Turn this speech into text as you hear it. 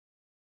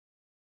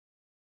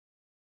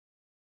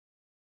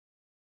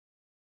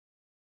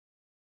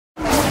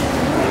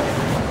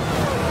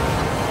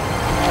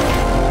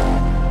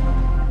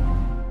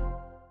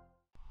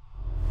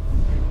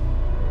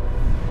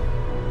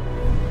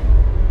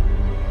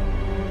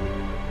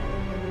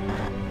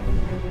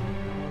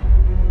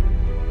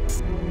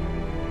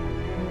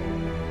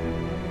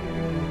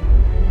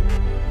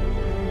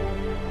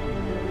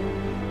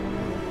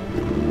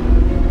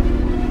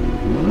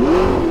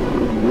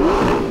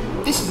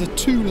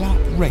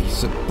2-lap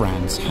race at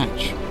Brands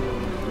Hatch.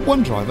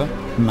 One driver,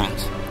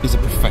 Matt, is a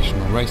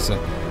professional racer.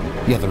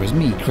 The other is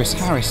me, Chris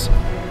Harris.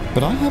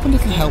 But I have a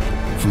little help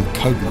from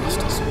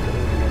Codemasters.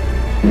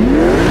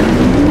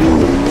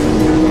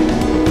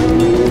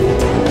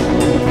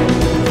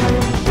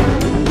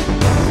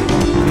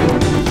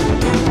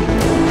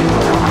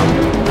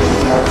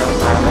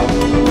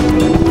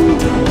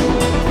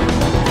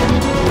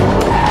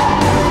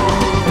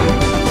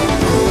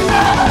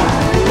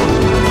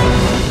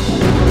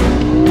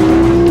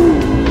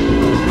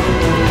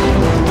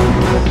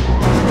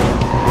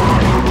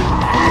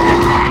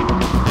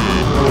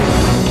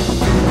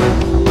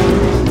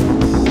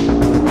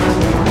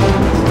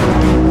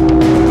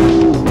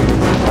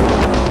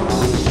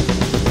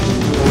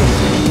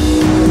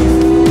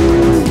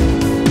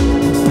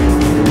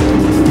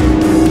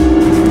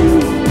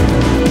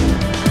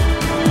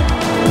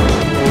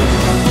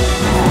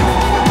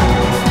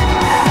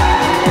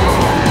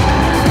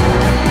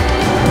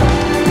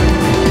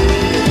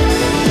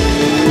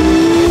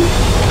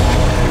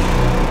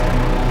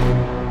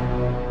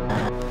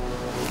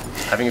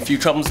 Having a few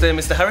troubles there,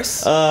 Mr.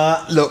 Harris?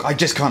 Look, I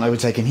just can't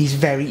overtake him. He's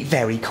very,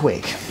 very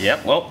quick.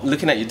 Yeah, well,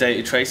 looking at your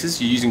data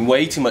traces, you're using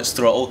way too much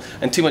throttle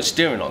and too much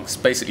steering on. It's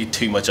basically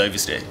too much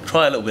oversteer.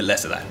 Try a little bit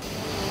less of that.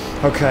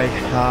 Okay,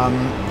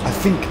 I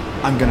think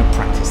I'm gonna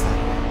practice that.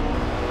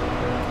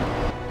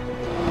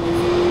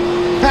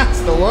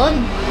 That's the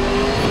one!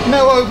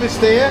 No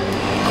oversteer,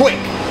 quick!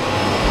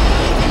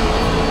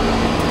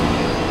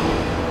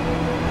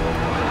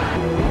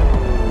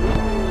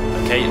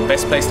 Okay, the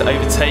best place to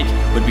overtake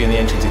would be on the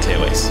entry to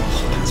clearways.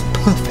 That's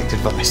perfect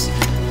advice.